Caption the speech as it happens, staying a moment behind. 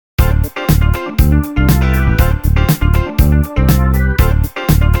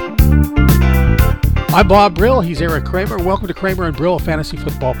I'm Bob Brill. He's Eric Kramer. Welcome to Kramer and Brill, a fantasy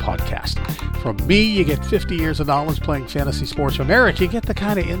football podcast. From me, you get 50 years of knowledge playing fantasy sports. From Eric, you get the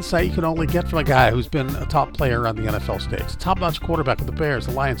kind of insight you can only get from a guy who's been a top player on the NFL stage. A top-notch quarterback with the Bears,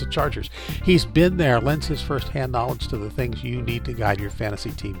 the Lions, the Chargers. He's been there, lends his first-hand knowledge to the things you need to guide your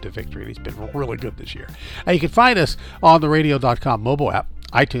fantasy team to victory. And he's been really good this year. You can find us on the radio.com mobile app,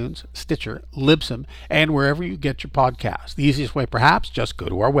 iTunes, Stitcher, Libsyn, and wherever you get your podcasts. The easiest way, perhaps, just go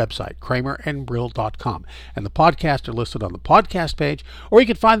to our website, kramerandbrill.com. And the podcasts are listed on the podcast page, or you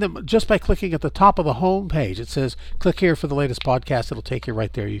can find them just by clicking at the top of the home page. It says, click here for the latest podcast. It'll take you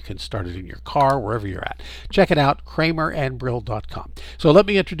right there. You can start it in your car, wherever you're at. Check it out, kramerandbrill.com. So let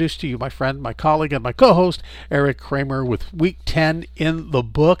me introduce to you my friend, my colleague, and my co-host, Eric Kramer, with Week 10 in the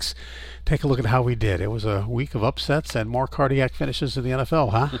books. Take a look at how we did. It was a week of upsets and more cardiac finishes in the NFL,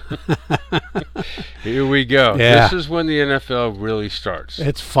 huh? Here we go. Yeah. This is when the NFL really starts.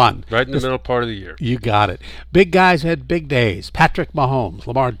 It's fun. Right in the middle part of the year. You got it. Big guys had big days. Patrick Mahomes,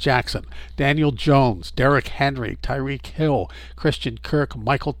 Lamar Jackson, Daniel Jones, Derrick Henry, Tyreek Hill, Christian Kirk,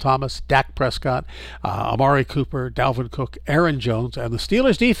 Michael Thomas, Dak Prescott, Amari Cooper, Dalvin Cook, Aaron Jones, and the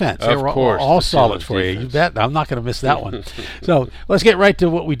Steelers defense. They were all solid for you. You bet. I'm not going to miss that one. So let's get right to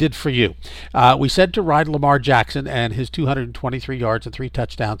what we did for you. We said to ride Lamar Jackson and his 223 yards and 3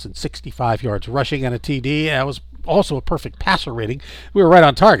 touchdowns and 65 yards rushing and a TD. That was also a perfect passer rating. We were right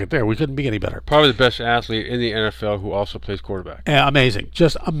on target there. We couldn't be any better. Probably the best athlete in the NFL who also plays quarterback. Amazing.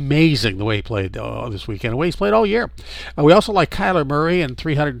 Just amazing the way he played this weekend, the way he's played all year. We also like Kyler Murray, and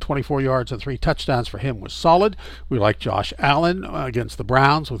 324 yards and 3 touchdowns for him was solid. We like Josh Allen against the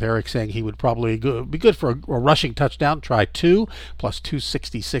Browns, with Eric saying he would probably be good for a rushing touchdown. Try 2, plus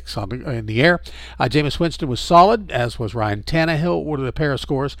 266 in the air. Jameis Winston was solid, as was Ryan Tannehill. What are the pair of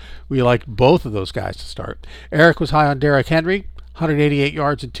scores? We liked both of those guys to start. Eric was high on Derrick Henry, 188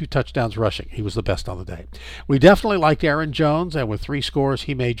 yards and 2 touchdowns rushing. He was the best on the day. We definitely liked Aaron Jones, and with 3 scores,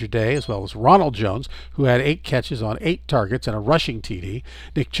 he made your day, as well as Ronald Jones, who had 8 catches on 8 targets and a rushing TD.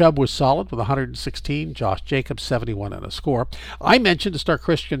 Nick Chubb was solid with 116, Josh Jacobs 71 and a score. I mentioned to start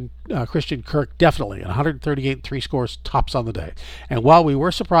Christian Kirk definitely, and 138 and 3 scores, tops on the day. And while we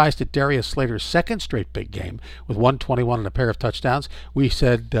were surprised at Darius Slayter's second straight big game with 121 and a pair of touchdowns, we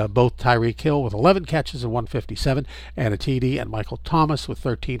said both Tyreek Hill with 11 catches and 157 and a TD, and Michael Thomas with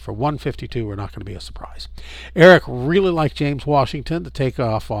 13 for 152 were not going to be a surprise. Eric really liked James Washington to take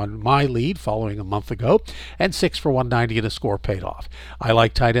off on my lead following a month ago, and 6 for 190 and a score paid off. I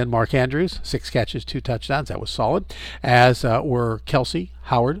like tight end Mark Andrews, 6 catches, 2 touchdowns. That was solid, as were Kelsey,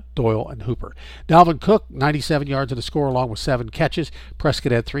 Howard, Doyle, and Hooper. Dalvin Cook, 97 yards and a score along with 7 catches.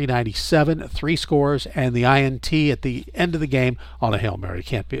 Prescott had 397, 3 scores, and the INT at the end of the game on a Hail Mary.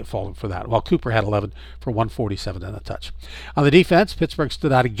 Can't be at fault for that. While Cooper had 11 for 147 and a touch. On the defense, Pittsburgh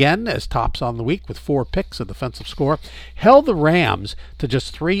stood out again as tops on the week with 4 picks, a defensive score. Held the Rams to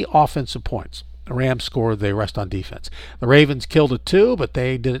just 3 offensive points. The Rams scored the rest on defense. The Ravens killed it too, but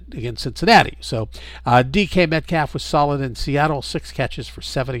they did it against Cincinnati. So DK Metcalf was solid in Seattle, 6 catches for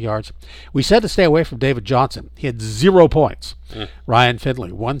 70 yards. We said to stay away from David Johnson. He had 0 points. Ryan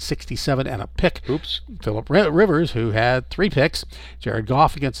Finley, 167 and a pick. Oops. Phillip Rivers, who had 3 picks. Jared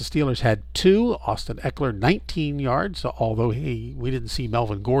Goff against the Steelers had 2. Austin Eckler, 19 yards, although we didn't see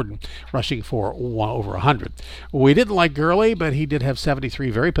Melvin Gordon rushing for over 100. We didn't like Gurley, but he did have 73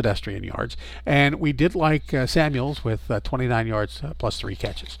 very pedestrian yards. And we did like Samuels with 29 yards plus 3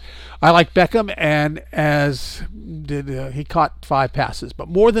 catches. I like Beckham, and as did he caught 5 passes. But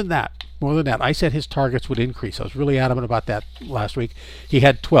more than that, I said his targets would increase. I was really adamant about that last week. He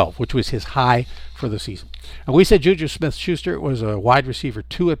had 12, which was his high for the season. And we said Juju Smith-Schuster was a wide receiver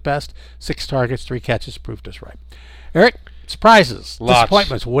 2 at best, 6 targets, 3 catches, proved us right. Eric, surprises, lots.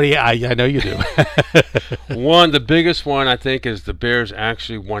 Disappointments. What do you? I know you do. The biggest one, I think, is the Bears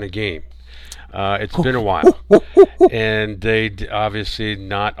actually won a game. It's been a while, and they obviously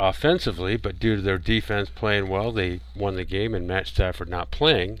not offensively, but due to their defense playing well, they won the game, and Matt Stafford not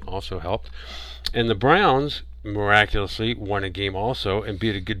playing also helped. And the Browns miraculously won a game also and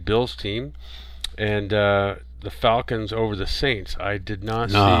beat a good Bills team, and the Falcons over the Saints. I did not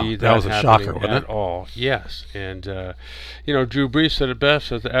see that was a shocker, wasn't at it? all. Yes, and Drew Brees said it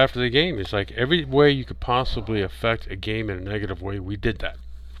best after the game. It's like every way you could possibly affect a game in a negative way, we did that.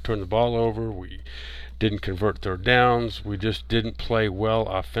 Turned the ball over. We didn't convert third downs. We just didn't play well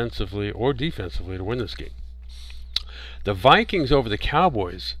offensively or defensively to win this game. The Vikings over the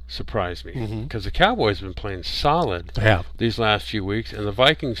Cowboys surprised me because the Cowboys have been playing solid They have. these last few weeks, and the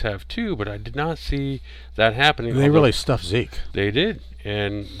Vikings have too, but I did not see that happening. They really stuffed Zeke. They did,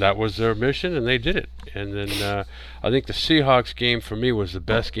 and that was their mission, and they did it. And then I think the Seahawks game for me was the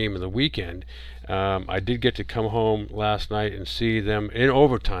best game of the weekend. I did get to come home last night and see them in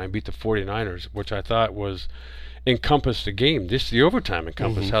overtime beat the 49ers, which I thought was encompassed the game. The overtime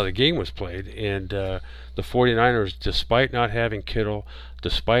encompassed how the game was played. And the 49ers, despite not having Kittle,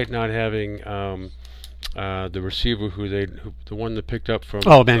 despite not having the receiver the one that picked up from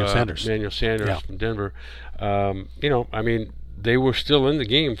Emmanuel Sanders. Emmanuel Sanders from Denver, they were still in the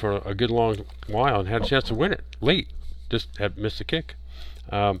game for a good long while and had a chance to win it late. Just had missed a kick.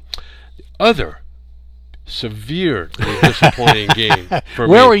 Other severely disappointing game for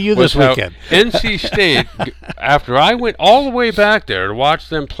me. Where were you this weekend? NC State, after I went all the way back there to watch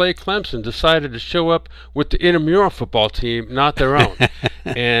them play Clemson, decided to show up with the intramural football team, not their own,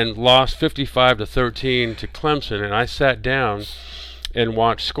 and lost 55-13 to Clemson. And I sat down and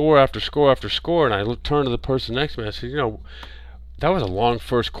watched score after score after score, and I turned to the person next to me. I said, that was a long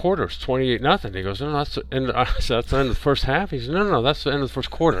first quarter. It's 28-0. He goes, no, that's the end. I said, that's the end of the first half. He said, no, that's the end of the first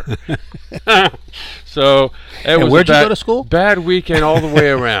quarter. So where'd you go to school? Bad weekend all the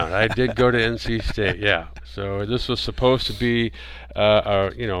way around. I did go to NC State, yeah. So this was supposed to be,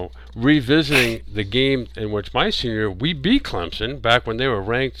 revisiting the game in which my senior year we beat Clemson back when they were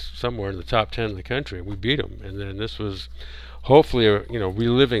ranked somewhere in the top 10 in the country. We beat them, and then this was hopefully,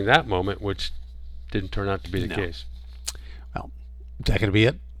 reliving that moment, which didn't turn out to be the case. Is that going to be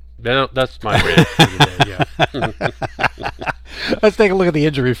it? No, that's my rant for today, yeah. Let's take a look at the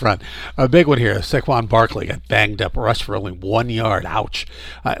injury front. A big one here. Saquon Barkley got banged up, rushed for only 1 yard. Ouch.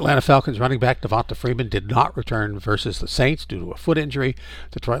 Atlanta Falcons running back Devonta Freeman did not return versus the Saints due to a foot injury.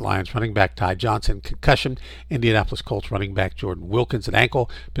 Detroit Lions running back Ty Johnson, concussion. Indianapolis Colts running back Jordan Wilkins, an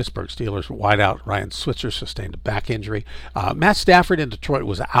ankle. Pittsburgh Steelers wideout Ryan Switzer sustained a back injury. Matt Stafford in Detroit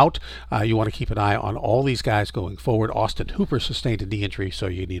was out. You want to keep an eye on all these guys going forward. Austin Hooper sustained a knee injury, so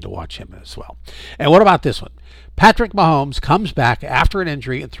you need to watch him as well. And what about this one? Patrick Mahomes comes back after an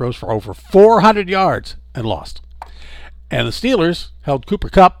injury and throws for over 400 yards and lost. And the Steelers held Cooper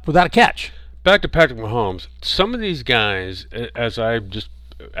Kupp without a catch. Back to Patrick Mahomes. Some of these guys, as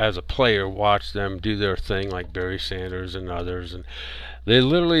a player, watch them do their thing, like Barry Sanders and others, and they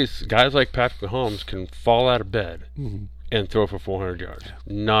literally, guys like Patrick Mahomes can fall out of bed and throw for 400 yards.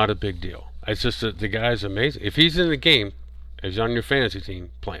 Not a big deal. It's just that the guy's amazing. If he's in the game, if he's on your fantasy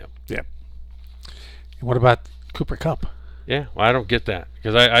team, play him. Yeah. And what about Cooper Kupp? Yeah, well, I don't get that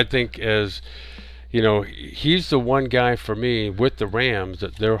because I think he's the one guy for me with the Rams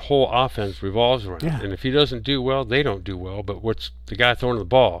that their whole offense revolves around. Yeah. And if he doesn't do well, they don't do well. But what's the guy throwing the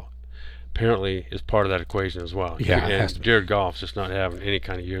ball apparently is part of that equation as well. Yeah, and Jared Goff's just not having any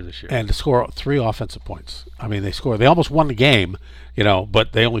kind of year this year. And to score 3 offensive points. I mean, they almost won the game,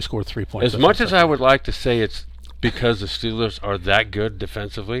 but they only scored 3 points. As much as I would like to say it's because the Steelers are that good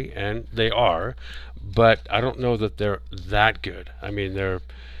defensively, and they are, but I don't know that they're that good. I mean, they're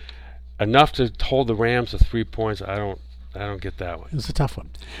enough to hold the Rams to 3 points. I don't get that one. It's a tough one.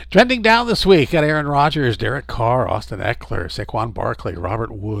 Trending down this week, got Aaron Rodgers, Derek Carr, Austin Eckler, Saquon Barkley,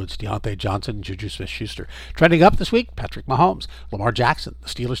 Robert Woods, Deontay Johnson, Juju Smith-Schuster. Trending up this week, Patrick Mahomes, Lamar Jackson, the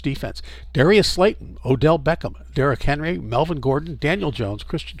Steelers defense, Darius Slayton, Odell Beckham, Derrick Henry, Melvin Gordon, Daniel Jones,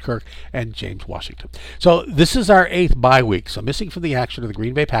 Christian Kirk, and James Washington. So this is our 8th bye week. So missing from the action are the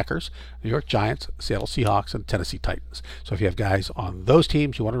Green Bay Packers, New York Giants, Seattle Seahawks, and Tennessee Titans. So if you have guys on those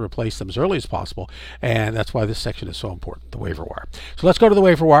teams, you want to replace them as early as possible, and that's why this section is so important, the waiver wire. So let's go to the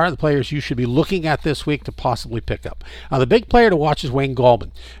waiver wire, the players you should be looking at this week to possibly pick up. The big player to watch is Wayne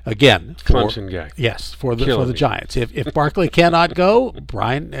Gallman. Again, Clemson guy. Yes, for the Giants. If Barkley cannot go,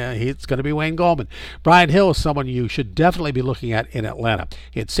 it's going to be Wayne Gallman. Brian Hill is someone you should definitely be looking at in Atlanta.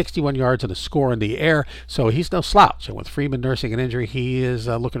 He had 61 yards and a score in the air, so he's no slouch. And with Freeman nursing an injury, he is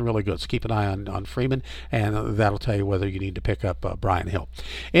looking really good. So keep an eye on Freeman, and that'll tell you whether you need to pick up Brian Hill.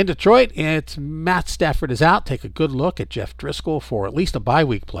 In Detroit, it's Matt Stafford is out. Take a good look at Jeff Driscoll for at least a bye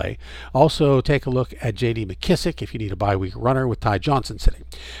week play. Also take a look at J.D. McKissick if you need a bye week runner with Ty Johnson sitting.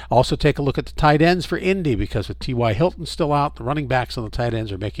 Also take a look at the tight ends for Indy because with T.Y. Hilton still out, the running backs and the tight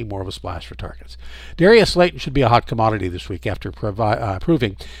ends are making more of a splash for targets. Darius Slayton should be a hot commodity this week after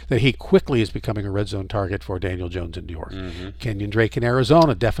proving that he quickly is becoming a red zone target for Daniel Jones in New York. Kenyon Drake in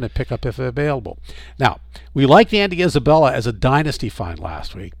Arizona, definite pickup if available. Now, we liked Andy Isabella as a dynasty find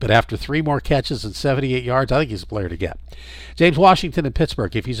last week, but after 3 more catches and 78 yards, I think he's a player to get. James Washington in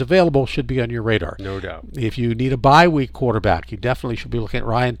Pittsburgh, if he's available, should be on your radar. No doubt. If you need a bye week quarterback, you definitely should be looking at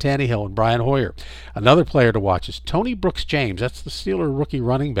Ryan Tannehill and Brian Hoyer. Another player to watch is Tony Brooks-James. That's the Steeler rookie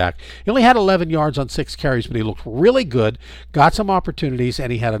running back. He only had 11 yards on 6 carries, but he looked really good, got some opportunities,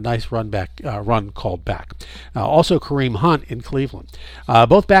 and he had a nice run called back. Also Kareem Hunt in Cleveland.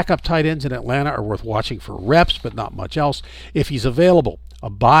 Both backup tight ends in Atlanta are worth watching for reps, but not much else. If he's available, a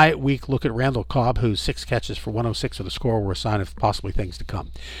bye week look at Randall Cobb, whose 6 catches for 106 with a score were a sign of possibly things to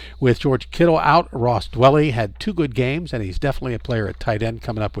come. With George Kittle out, Ross Dwelley had 2 good games, and he's definitely a player at tight end,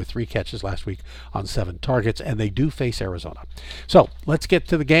 coming up with 3 catches last week on 7 targets, and they do face Arizona. So let's get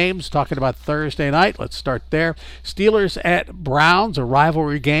to the games, talking about Thursday night. Let's start there. Steelers at Browns, a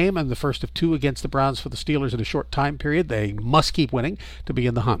rivalry game, and the first of 2 against the Browns for the Steelers in a short time period. They must keep winning to be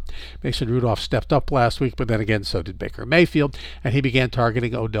in the hunt. Mason Rudolph stepped up last week, but then again, so did Baker Mayfield, and he began targeting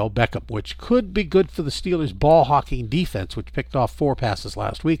Odell Beckham, which could be good for the Steelers' ball-hawking defense, which picked off 4 passes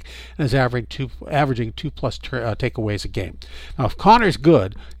last week and is averaging 2+ takeaways a game. Now, if Connor's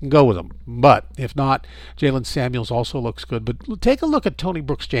good, you can go with him. But if not, Jalen Samuels also looks good. But take a look at Tony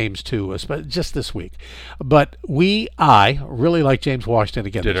Brooks-James, too, just this week. But I really like James Washington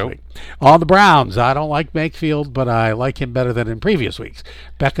again this week. On the Browns, I don't like Mayfield, but I like him better than in previous weeks.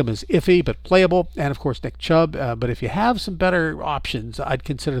 Beckham is iffy, but playable. And, of course, Nick Chubb. But if you have some better options, I'd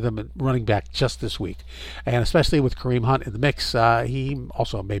consider them running back just this week. And especially with Kareem Hunt in the mix, he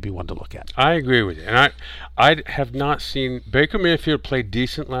also may be one to look at. I agree with you. And I have not seen Baker Mayfield play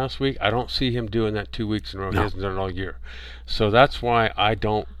decent last week. I don't see him doing that 2 weeks in a row. No. He hasn't done it all year. So that's why I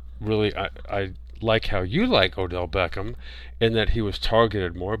don't really I like how you like Odell Beckham in that he was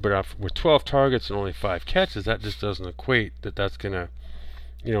targeted more. But with 12 targets and only 5 catches, that just doesn't equate that's going to,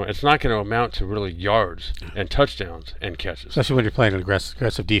 it's not going to amount to really yards and touchdowns and catches. Especially when you're playing an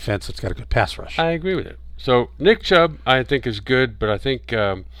aggressive defense that's got a good pass rush. I agree with it. So Nick Chubb, I think, is good, but I think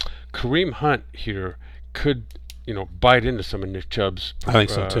Kareem Hunt here could, bite into some of Nick Chubb's I think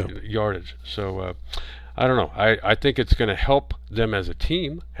so too. Yardage. So I don't know. I think it's going to help them as a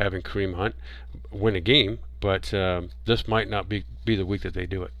team having Kareem Hunt win a game, but this might not be the week that they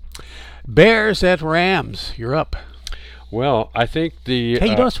do it. Bears at Rams. You're up. Well, I think the...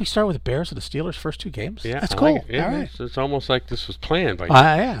 Hey, you notice we start with the Bears and the Steelers' first 2 games? Yeah. That's cool. Like it. Yeah, all right. It's almost like this was planned by you.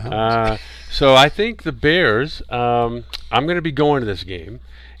 Yeah. So I think the Bears, I'm going to be going to this game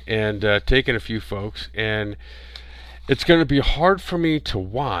and taking a few folks, and it's going to be hard for me to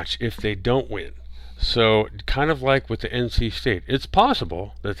watch if they don't win. So kind of like with the NC State, it's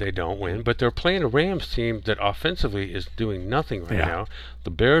possible that they don't win, but they're playing a Rams team that offensively is doing nothing right now. The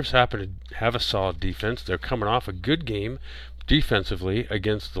Bears happen to have a solid defense. They're coming off a good game defensively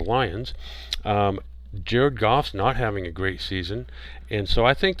against the Lions. Jared Goff's not having a great season, and so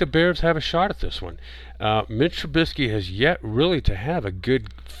I think the Bears have a shot at this one. Mitch Trubisky has yet really to have a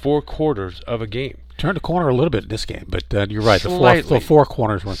good 4 quarters of a game. Turned the corner a little bit in this game, but you're right. Slightly. The four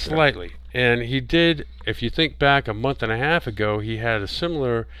corners weren't there. Slightly. And he did, if you think back a month and a half ago, he had a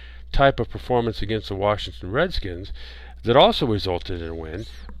similar type of performance against the Washington Redskins that also resulted in a win.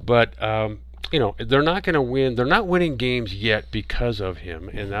 But, they're not going to win. They're not winning games yet because of him,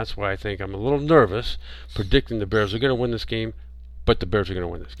 and that's why I think I'm a little nervous predicting the Bears are going to win this game, but the Bears are going to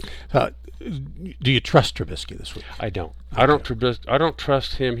win this game. Do you trust Trubisky this week? I don't. Okay. I don't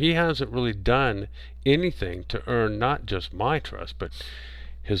trust him. He hasn't really done anything to earn not just my trust, but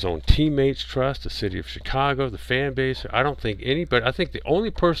his own teammates' trust, the city of Chicago, the fan base. I don't think anybody. I think the only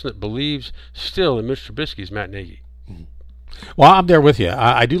person that believes still in Mr. Trubisky is Matt Nagy. Mm-hmm. Well, I'm there with you.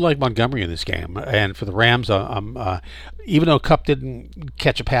 I do like Montgomery in this game, and for the Rams, even though Kupp didn't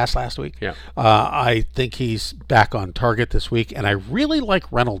catch a pass last week, I think he's back on target this week, and I really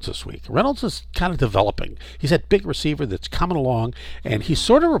like Reynolds this week. Reynolds is kind of developing. He's that big receiver that's coming along, and he's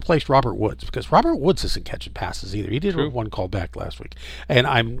sort of replaced Robert Woods, because Robert Woods isn't catching passes either. He did one call back last week, and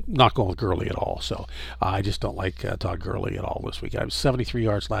I'm not going with Gurley at all, so I just don't like Todd Gurley at all this week. I was 73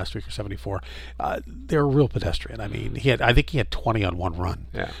 yards last week or 74. They're a real pedestrian. I mean, I think he had 20 on one run.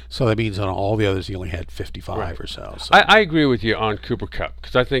 Yeah. So that means on all the others he only had 55 or so. I agree with you on Cooper Kupp,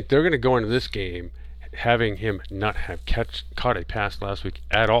 because I think they're going to go into this game having him not have caught a pass last week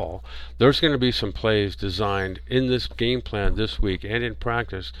at all. There's going to be some plays designed in this game plan this week and in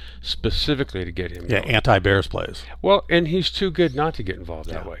practice specifically to get him going. Anti-Bears plays. Well, and he's too good not to get involved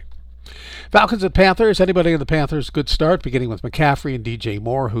that way. Falcons and Panthers. Anybody in the Panthers, good start, beginning with McCaffrey and DJ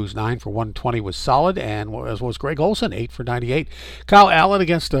Moore, who's 9 for 120 was solid, and as was Greg Olsen, 8 for 98. Kyle Allen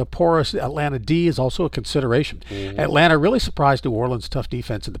against a porous Atlanta D is also a consideration. Atlanta really surprised New Orleans' tough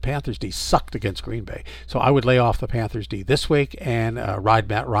defense, and the Panthers D sucked against Green Bay. So I would lay off the Panthers D this week and ride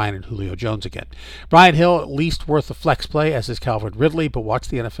Matt Ryan and Julio Jones again. Brian Hill, at least worth the flex play, as is Calvin Ridley, but watch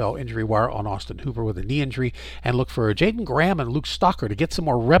the NFL injury wire on Austin Hooper with a knee injury, and look for Jaden Graham and Luke Stalker to get some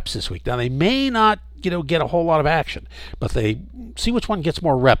more reps this week. Now, they may not get a whole lot of action, but they see which one gets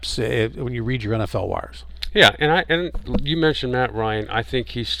more reps when you read your NFL wires. Yeah, and you mentioned Matt Ryan. I think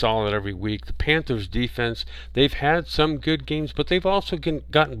he's solid every week. The Panthers defense, they've had some good games, but they've also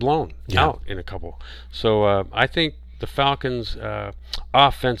gotten blown out in a couple. So I think the Falcons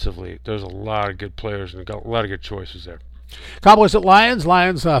offensively, there's a lot of good players and a lot of good choices there. Cowboys at Lions.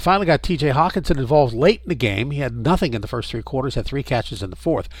 Lions finally got T.J. Hawkinson involved late in the game. He had nothing in the first 3 quarters, had 3 catches in the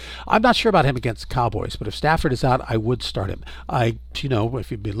fourth. I'm not sure about him against the Cowboys, but if Stafford is out, I would start him.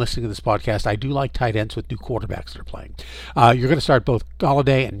 If you've been listening to this podcast, I do like tight ends with new quarterbacks that are playing. You're going to start both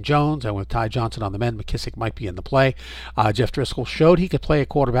Golladay and Jones, and with Ty Johnson on the mend, McKissick might be in the play. Jeff Driscoll showed he could play a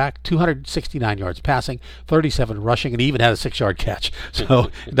quarterback, 269 yards passing, 37 rushing, and he even had a 6-yard catch. So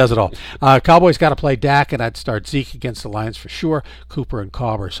it does it all. Cowboys got to play Dak, and I'd start Zeke against the Lions for sure. Cooper and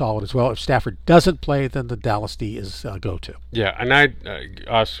Cobb are solid as well. If Stafford doesn't play, then the Dallas D is go-to. Yeah, and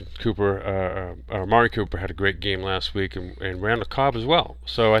Austin Cooper, Amari Cooper had a great game last week, and Randall Cobb as well.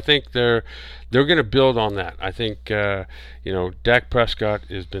 So I think they're going to build on that. I think Dak Prescott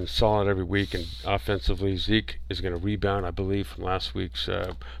has been solid every week, and offensively Zeke is going to rebound, I believe, from last week's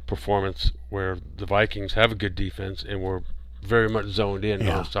performance, where the Vikings have a good defense and were very much zoned in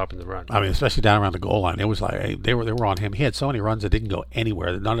on stopping the run. I mean, especially down around the goal line. It was like they were on him. He had so many runs that didn't go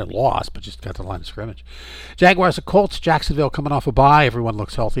anywhere. None of it lost, but just got to the line of scrimmage. Jaguars and Colts. Jacksonville coming off a bye. Everyone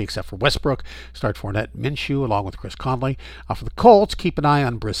looks healthy except for Westbrook. Start Fournette and Minshew along with Chris Conley. For the Colts, keep an eye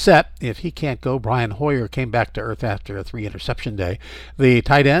on Brissett. If he can't go, Brian Hoyer came back to earth after a 3-interception day. The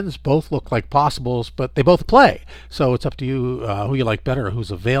tight ends both look like possibles, but they both play. So it's up to you who you like better, who's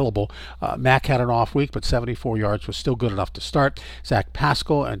available. Mack had an off week, but 74 yards was still good enough to start. Zach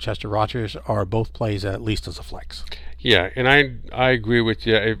Pascal and Chester Rogers are both plays at least as a flex. Yeah, and I agree with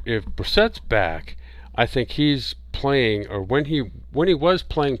you. If Brissett's back, I think he's playing, or when he was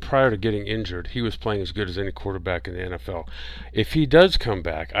playing prior to getting injured, he was playing as good as any quarterback in the NFL. If he does come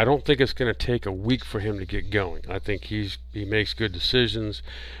back, I don't think it's going to take a week for him to get going. I think he makes good decisions.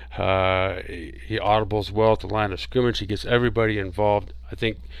 He audibles well at the line of scrimmage. He gets everybody involved. I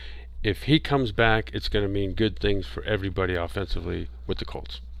think if he comes back, it's going to mean good things for everybody offensively with the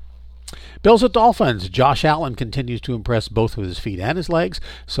Colts. Bills at Dolphins. Josh Allen continues to impress both with his feet and his legs.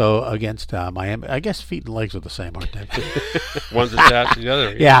 So against Miami, I guess feet and legs are the same, aren't they? One's attached to the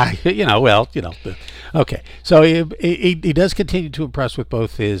other. Yeah, okay. So he does continue to impress with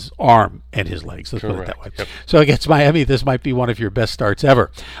both his arm and his legs. Let's put it that way. Yep. So against Miami, this might be one of your best starts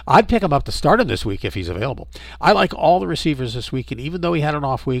ever. I'd pick him up to start him this week if he's available. I like all the receivers this week, and even though he had an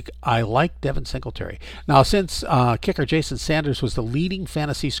off week, I like Devin Singletary. Now, since kicker Jason Sanders was the leading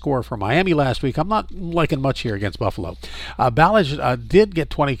fantasy scorer for Miami last week, I'm not liking much here against Buffalo. Ballage did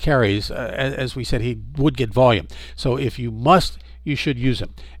get 20 carries. As we said, he would get volume. So if you must, you should use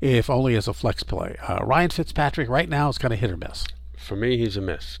him, if only as a flex play. Ryan Fitzpatrick right now is kind of hit or miss. For me, he's a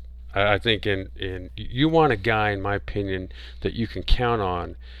miss. I think you want a guy, in my opinion, that you can count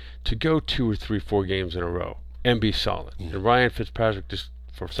on to go 2 or 3, 4 games in a row and be solid. And Ryan Fitzpatrick just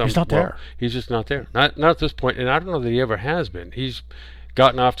he's not there. He's just not there. Not at this point, and I don't know that he ever has been. He's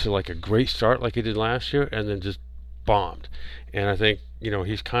gotten off to like a great start like he did last year and then just bombed. And I think,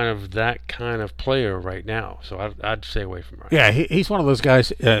 he's kind of that kind of player right now. So I'd stay away from him. Yeah, he's one of those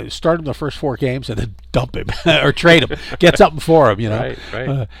guys, start him the first 4 games and then dump him or trade him. Get something for him,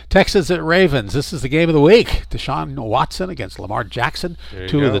 Right. Texans at Ravens. This is the game of the week. Deshaun Watson against Lamar Jackson.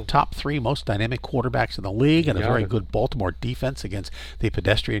 2 of the top 3 most dynamic quarterbacks in the league, and a very good Baltimore defense against the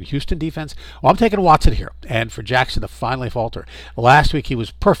pedestrian Houston defense. Well, I'm taking Watson here, and for Jackson to finally falter. Last week he was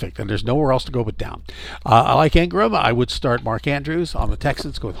perfect, and there's nowhere else to go but down. I like Ingram. I would start Mark Andrews on the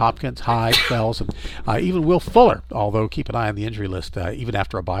Texans, go with Hopkins, Hyde, Fells, and even Will Fuller, although keep an eye on the injury list even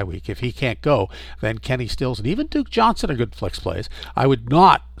after a bye week. If he can't go, then Kenny Stills and even Duke Johnson are good flex plays. I would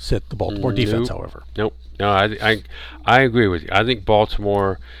not sit the Baltimore defense, however. Nope. No, I agree with you. I think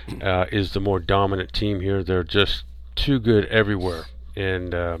Baltimore is the more dominant team here. They're just too good everywhere.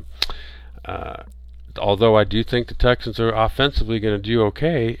 And although I do think the Texans are offensively going to do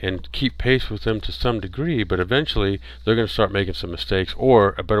okay and keep pace with them to some degree, but eventually they're going to start making some mistakes,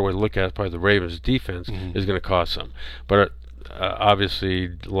 or a better way to look at it, probably the Ravens' defense is going to cause some. But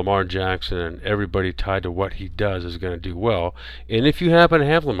obviously Lamar Jackson and everybody tied to what he does is going to do well. And if you happen to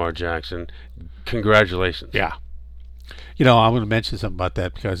have Lamar Jackson, congratulations. Yeah. I'm going to mention something about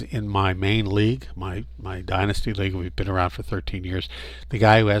that because in my main league, my dynasty league, we've been around for 13 years, the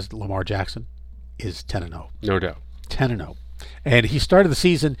guy who has Lamar Jackson is 10-0. No doubt. 10-0. And he started the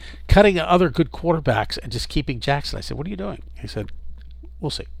season cutting other good quarterbacks and just keeping Jackson. I said, what are you doing? He said,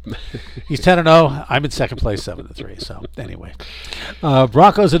 we'll see. He's 10-0. I'm in second place, 7-3. So anyway,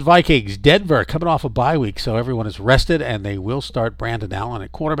 Broncos and Vikings. Denver coming off a bye week, so everyone is rested, and they will start Brandon Allen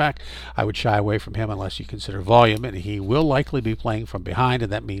at quarterback. I would shy away from him unless you consider volume, and he will likely be playing from behind,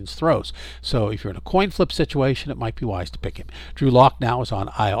 and that means throws. So if you're in a coin flip situation, it might be wise to pick him. Drew Lock now is on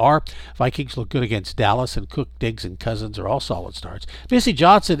IR. Vikings look good against Dallas, and Cook, Diggs, and Cousins are all solid starts. Missy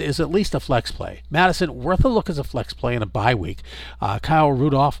Johnson is at least a flex play. Madison, worth a look as a flex play in a bye week. Kyle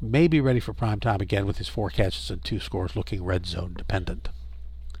Rudolph may be ready for prime time again with his 4 catches and 2 scores, looking red zone dependent.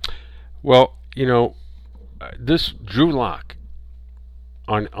 Well, this Drew Lock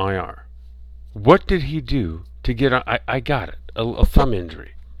on IR, what did he do to get I got it, a thumb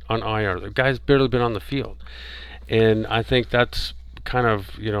injury on IR. The guy's barely been on the field. And I think that's kind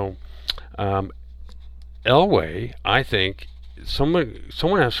of, Elway, I think someone has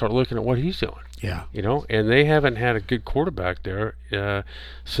to start looking at what he's doing. Yeah. And they haven't had a good quarterback there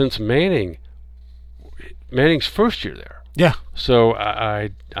since Manning's first year there. Yeah. So I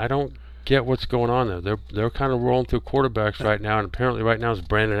don't get what's going on there. They're kind of rolling through quarterbacks right now, and apparently right now is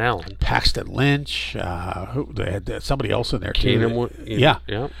Brandon Allen. Paxton Lynch, who they had somebody else in there too. Keenum, yeah.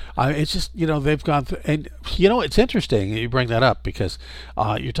 Yeah. It's just they've gone through, and it's interesting you bring that up because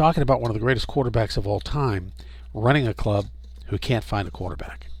you're talking about one of the greatest quarterbacks of all time running a club who can't find a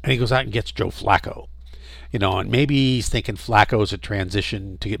quarterback. And he goes out and gets Joe Flacco. And maybe he's thinking Flacco's a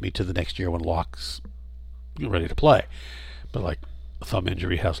transition to get me to the next year when Locke's ready to play. But like a thumb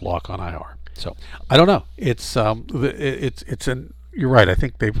injury has Locke on IR. So I don't know. You're right. I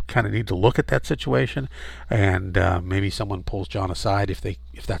think they kind of need to look at that situation, and maybe someone pulls John aside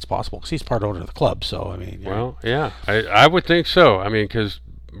if that's possible, because he's part owner of the club. So Well, yeah, I would think so. Because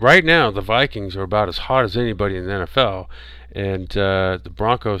right now the Vikings are about as hot as anybody in the NFL. And the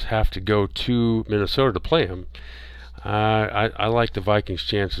Broncos have to go to Minnesota to play them. I like the Vikings'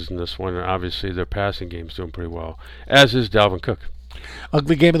 chances in this one, and obviously their passing game's doing pretty well, as is Dalvin Cook.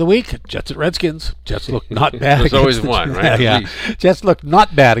 Ugly game of the week, Jets at Redskins. Jets look not bad. There's always one, right? Yeah. Jets look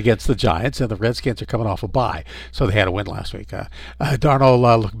not bad against the Giants, and the Redskins are coming off a bye, so they had a win last week.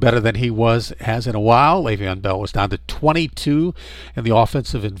 Darnold looked better than he has in a while. Le'Veon Bell was down to 22 in the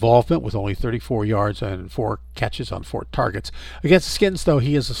offensive involvement with only 34 yards and 4 catches on 4 targets. Against the Skins, though,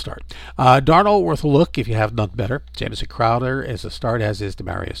 he is a start. Darnold worth a look if you have none better. Jamison Crowder is a start, as is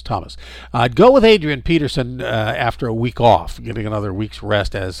Demaryius Thomas. I'd go with Adrian Peterson after a week off, getting another week's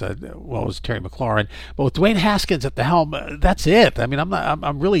rest as well as Terry McLaurin. But with Dwayne Haskins at the helm, that's it.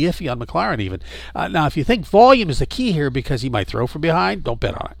 I'm really iffy on McLaurin even. Now, if you think volume is the key here because he might throw from behind, don't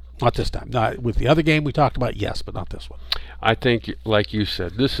bet on it. Not this time. Not with the other game we talked about, yes, but not this one. I think, like you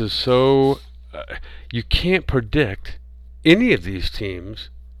said, this is so you can't predict any of these teams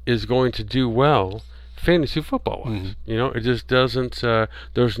is going to do well fantasy football wise. It just doesn't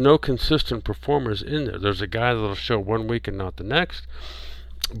there's no consistent performers in there. There's a guy that'll show one week and not the next,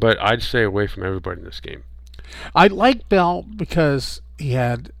 but I'd stay away from everybody in this game. I like Bell because he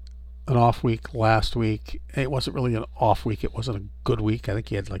had an off week last week. It wasn't really an off week. It wasn't a good week. I think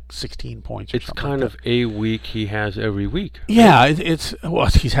he had like 16 points or it's something. It's kind of a week he has every week. Yeah,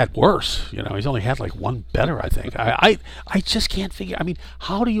 he's had worse. He's only had like one better, I think. I just can't figure.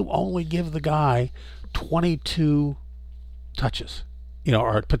 How do you only give the guy 22 touches,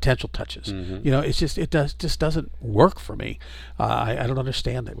 or potential touches? It's just it just doesn't work for me. I don't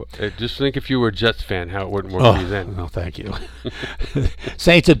understand it. Just think if you were a Jets fan, how it wouldn't work for you then. No, thank you.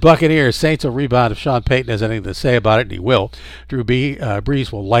 Saints at Buccaneers. Saints will rebound if Sean Payton has anything to say about it, and he will. Drew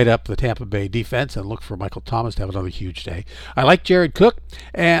Brees will light up the Tampa Bay defense and look for Michael Thomas to have another huge day. I like Jared Cook,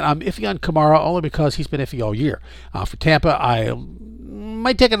 and I'm iffy on Kamara only because he's been iffy all year. For Tampa, I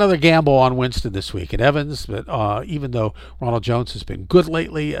might take another gamble on Winston this week and Evans, but even though Ronald Jones has been good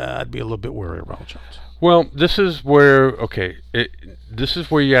lately, I'd be a little bit wary of Ronald Jones. Well, this is where this is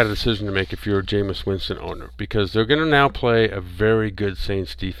where you got a decision to make if you're a Jameis Winston owner, because they're going to now play a very good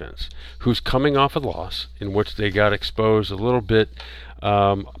Saints defense, who's coming off a loss in which they got exposed a little bit,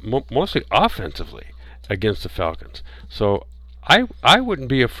 mostly offensively, against the Falcons. So I wouldn't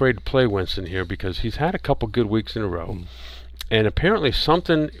be afraid to play Winston here because he's had a couple good weeks in a row. And apparently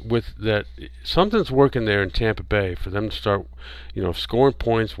something's working there in Tampa Bay for them to start, scoring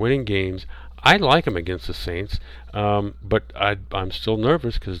points, winning games. I like him against the Saints, but I'm still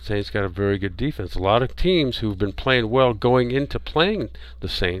nervous because the Saints got a very good defense. A lot of teams who've been playing well going into playing the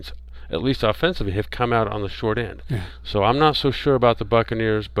Saints, at least offensively, have come out on the short end. Yeah. So I'm not so sure about the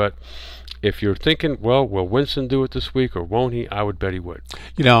Buccaneers, but if you're thinking, well, will Winston do it this week or won't he? I would bet he would.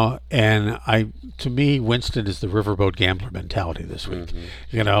 To me, Winston is the riverboat gambler mentality this week.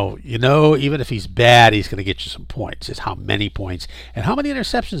 Mm-hmm. Even if he's bad, he's going to get you some points. It's how many points and how many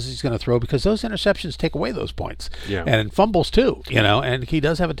interceptions he's going to throw, because those interceptions take away those points. Yeah. And fumbles too, and he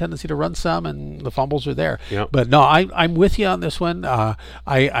does have a tendency to run some, and the fumbles are there. Yep. But no, I'm with you on this one.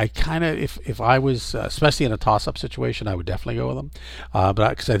 I kind of, if I was, especially in a toss-up situation, I would definitely go with him. But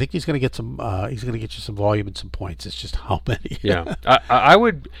because I think he's going to get some. He's going to get you some volume and some points. It's just how many. Yeah, I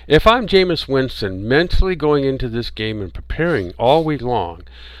would, if I'm Jameis Winston, mentally going into this game and preparing all week long,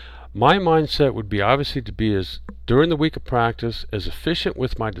 my mindset would be obviously to be during the week of practice, as efficient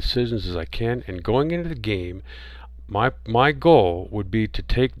with my decisions as I can, and going into the game, my goal would be to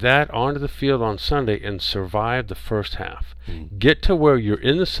take that onto the field on Sunday and survive the first half. Get to where you're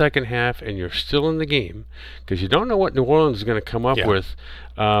in the second half and you're still in the game, because you don't know what New Orleans is going to come up with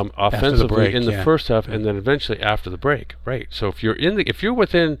offensively in the first half, and then eventually after the break. Right. So if you're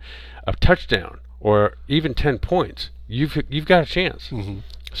within a touchdown or even 10 points, you've got a chance. Mm-hmm.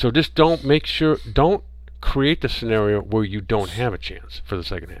 So just don't create the scenario where you don't have a chance for the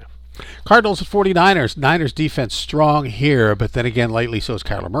second half. Cardinals at 49ers. Niners defense strong here, but then again, lately so is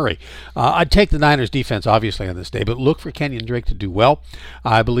Kyler Murray. I'd take the Niners defense, obviously, on this day, but look for Kenyon Drake to do well.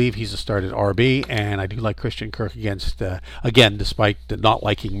 I believe he's a start at RB, and I do like Christian Kirk again, despite not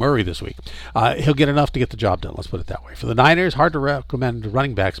liking Murray this week. He'll get enough to get the job done, let's put it that way. For the Niners, hard to recommend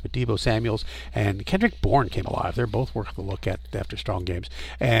running backs, but Deebo Samuels and Kendrick Bourne came alive. They're both worth a look at after strong games.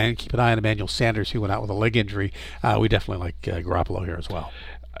 And keep an eye on Emmanuel Sanders, who went out with a leg injury. We definitely like Garoppolo here as well.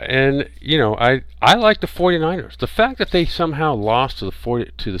 And, I like the 49ers. The fact that they somehow lost to the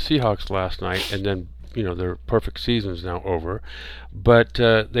Seahawks last night, and then, their perfect season is now over. But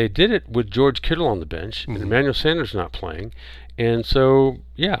they did it with George Kittle on the bench, and Emmanuel Sanders not playing. And so,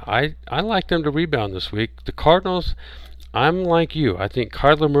 I like them to rebound this week. The Cardinals, I'm like you. I think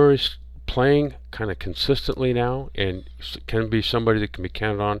Kyler Murray's playing kind of consistently now and can be somebody that can be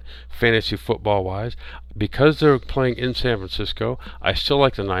counted on fantasy football wise. Because they're playing in San Francisco, I still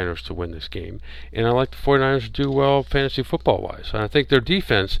like the Niners to win this game, and I like the 49ers to do well fantasy football wise. And I think their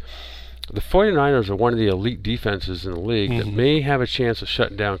defense, the 49ers are one of the elite defenses in the league that may have a chance of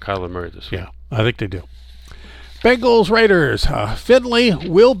shutting down Kyler Murray this week. Yeah, I think they do. Bengals Raiders. Finley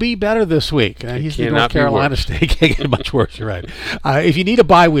will be better this week. He's the North Carolina State. Can't get much worse. You're right. If you need a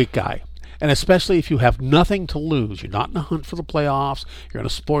bye week guy, and especially if you have nothing to lose, you're not in the hunt for the playoffs, you're in a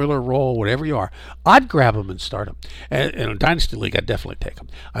spoiler role, whatever you are, I'd grab him and start him. And in a Dynasty League, I'd definitely take him.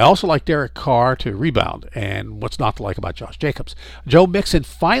 I also like Derek Carr to rebound, and what's not to like about Josh Jacobs. Joe Mixon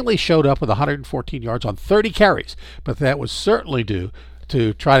finally showed up with 114 yards on 30 carries, but that was certainly due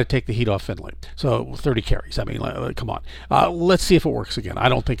to try to take the heat off Finley. So 30 carries. I mean, come on. Let's see if it works again. I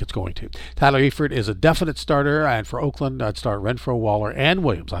don't think it's going to. Tyler Eifert is a definite starter, and for Oakland, I'd start Renfrow, Waller, and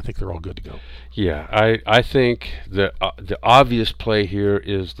Williams. I think they're all good to go. Yeah, I think the obvious play here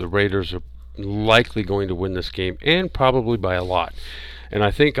is the Raiders are likely going to win this game, and probably by a lot. And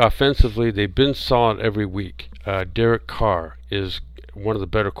I think offensively, they've been solid every week. Derek Carr is one of the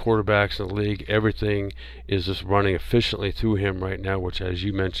better quarterbacks in the league. Everything is just running efficiently through him right now, which, as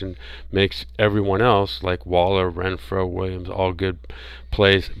you mentioned, makes everyone else, like Waller, Renfrow, Williams, all good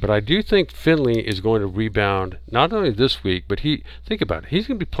plays. But I do think Finley is going to rebound not only this week, but think about it, he's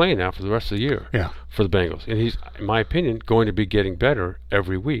going to be playing now for the rest of the year for the Bengals. And he's, in my opinion, going to be getting better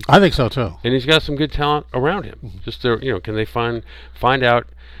every week. I think so, too. And he's got some good talent around him. Just there, can they find out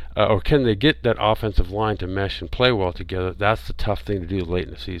or can they get that offensive line to mesh and play well together? That's the tough thing to do late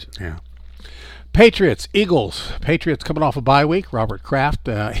in the season. Yeah. Patriots, Eagles. Patriots coming off a bye week. Robert Kraft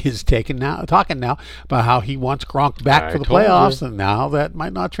is talking now about how he wants Gronk back for the playoffs, and now that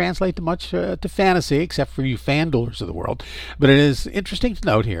might not translate to much to fantasy, except for you FanDuelers of the world. But it is interesting to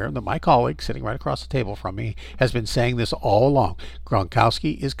note here that my colleague sitting right across the table from me has been saying this all along.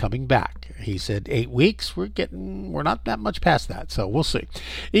 Gronkowski is coming back. He said 8 weeks. We're not that much past that, so we'll see.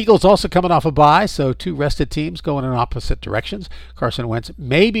 Eagles also coming off a bye, so two rested teams going in opposite directions. Carson Wentz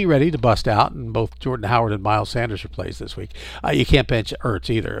may be ready to bust out, and both Jordan Howard and Miles Sanders are plays this week. You can't bench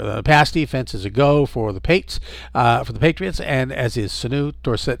Ertz either. The pass defense is a go for the Patriots, and as is Sanu,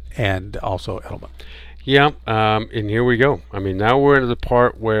 Dorsett, and also Edelman. Yeah, and here we go. I mean, now we're into the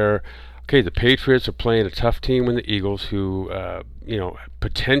part where okay, the Patriots are playing a tough team in the Eagles, who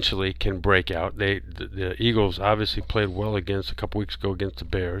potentially can break out. The Eagles obviously played well a couple weeks ago against the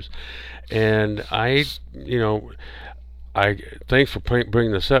Bears, and thanks for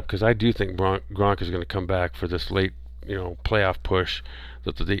bringing this up, because I do think Gronk is going to come back for this late playoff push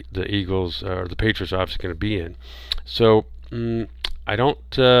that the Eagles or the Patriots are obviously going to be in. So I don't.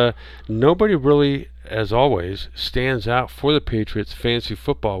 Nobody really, as always, stands out for the Patriots fantasy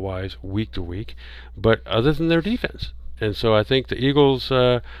football wise week to week, but other than their defense. And so I think the Eagles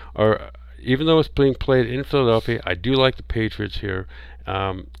are, even though it's being played in Philadelphia, I do like the Patriots here.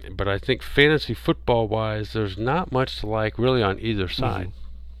 But I think fantasy football wise, there's not much to like really on either side. Mm-hmm.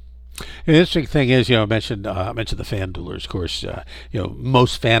 The interesting thing is, I mentioned the FanDuelers. Of course,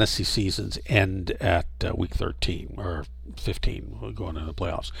 most fantasy seasons end at week 13 or 15 going into the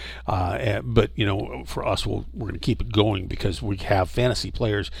playoffs. But for us, we're going to keep it going because we have fantasy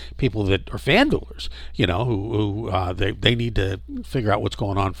players, people that are FanDuelers, who they need to figure out what's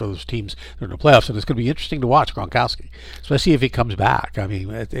going on for those teams that are in the playoffs, and it's going to be interesting to watch Gronkowski, especially if he comes back. I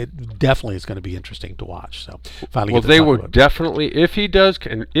mean, it definitely is going to be interesting to watch. So finally, they will definitely, if he does,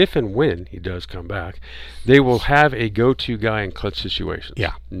 and if and when he does come back, they will have a go-to guy in clutch situations.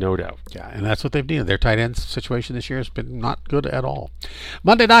 Yeah, no doubt. Yeah, and that's what they've needed. Their tight end situation this year has been not good at all.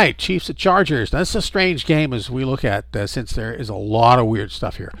 Monday night, Chiefs at Chargers. Now, this is a strange game as we look at, since there is a lot of weird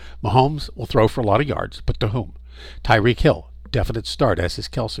stuff here. Mahomes will throw for a lot of yards, but to whom? Tyreek Hill, definite start, as is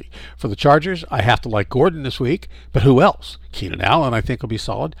Kelsey. For the Chargers, I have to like Gordon this week, but who else? Keenan Allen, I think, will be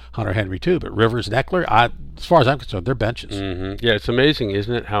solid. Hunter Henry, too. But Rivers and Eckler, as far as I'm concerned, they're benches. Mm-hmm. Yeah, it's amazing,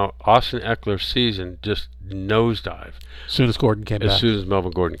 isn't it, how Austin Eckler's season just nosedived. As soon as Gordon came back. As soon as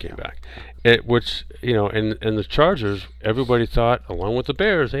Melvin Gordon came back. Which, and the Chargers, everybody thought, along with the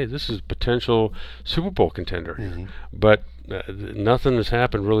Bears, hey, this is a potential Super Bowl contender. Mm-hmm. But nothing has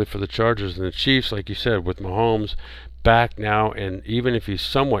happened really for the Chargers. And the Chiefs, like you said, with Mahomes back now, and even if he's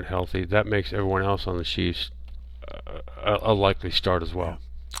somewhat healthy, that makes everyone else on the Chiefs a likely start as well.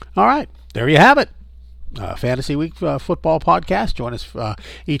 All right, there you have it. Fantasy Week Football Podcast. Join us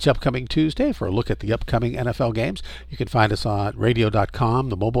each upcoming Tuesday for a look at the upcoming NFL games. You can find us on radio.com,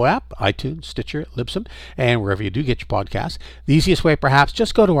 the mobile app, iTunes, Stitcher, Libsyn, and wherever you do get your podcasts. The easiest way, perhaps,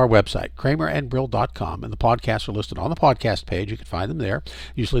 just go to our website, kramerandbrill.com, and the podcasts are listed on the podcast page. You can find them there,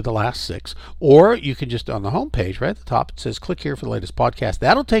 usually the last 6. Or you can just, on the home page, right at the top, it says click here for the latest podcast.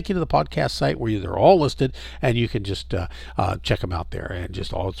 That'll take you to the podcast site where they're all listed, and you can just check them out there. And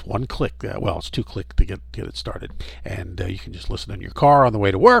just it's one click. It's 2 clicks to get it started, and you can just listen in your car on the way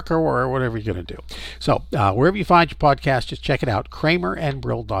to work or whatever you're going to do. So wherever you find your podcast, just check it out,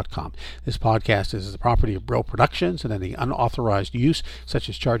 kramerandbrill.com. This podcast is the property of Brill Productions, and any unauthorized use, such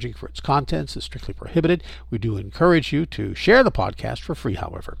as charging for its contents, is strictly prohibited. We do encourage you to share the podcast for free,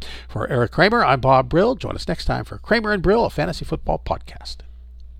 however. For Eric Kramer, I'm Bob Brill. Join us next time for Kramer and Brill, a fantasy football podcast.